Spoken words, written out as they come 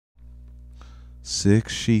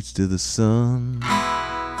6 sheets to the sun,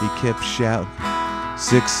 he kept shouting,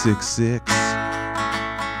 666.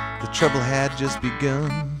 The trouble had just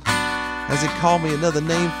begun, as he called me another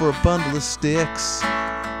name for a bundle of sticks,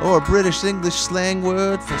 or a British English slang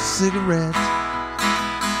word for cigarette.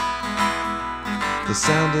 The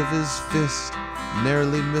sound of his fist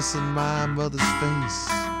narrowly missing my mother's face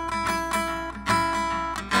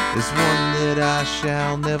is one that I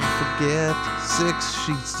shall never forget. 6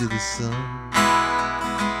 sheets to the sun.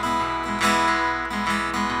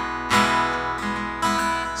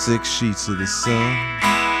 6 sheets to the sun.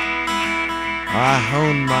 I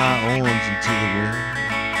honed my orange into the wind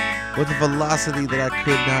with a velocity that I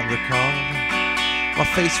could not recall. My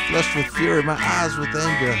face flushed with fury, my eyes with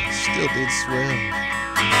anger still did swell.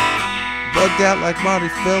 Bugged out like Marty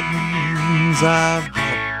Feldman's, I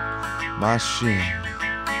bumped my shin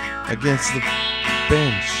against the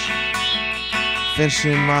bench,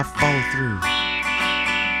 finishing my follow through.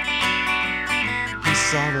 He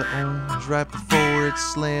saw the orange right before it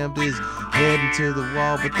slammed his head into the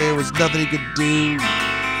wall, but there was nothing he could do.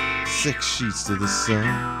 6 sheets to the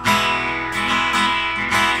sun.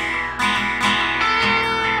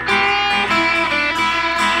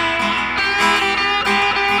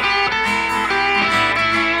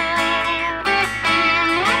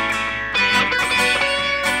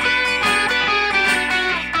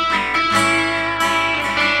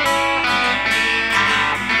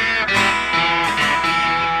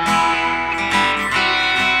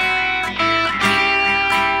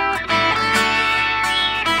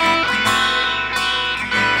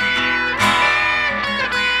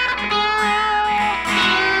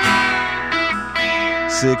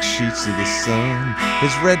 6 sheets to the sun.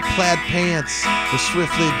 His red plaid pants were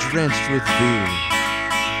swiftly drenched with beer.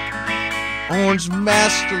 Orange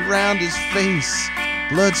masked around his face,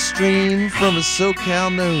 blood streamed from his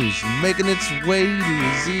SoCal nose, making its way to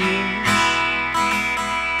his ears.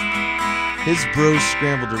 His bros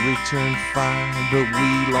scrambled to return fire, but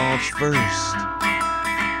we launched first.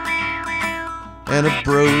 And the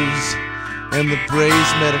bros and the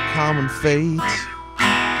braves met a common fate.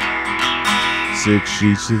 6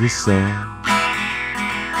 sheets to the sun.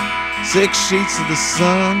 6 sheets to the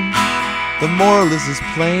sun. The moral is as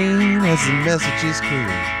plain as the message is clear.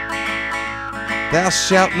 Thou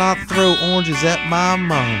shalt not throw oranges at my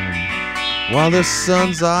mom while their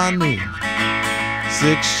sons are near.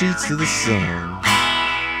 6 sheets to the sun.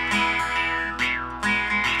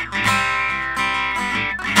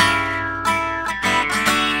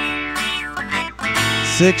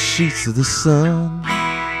 6 sheets to the sun.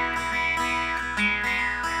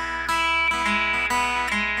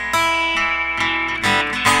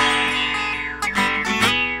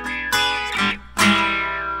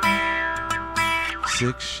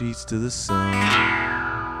 6 sheets to the sun.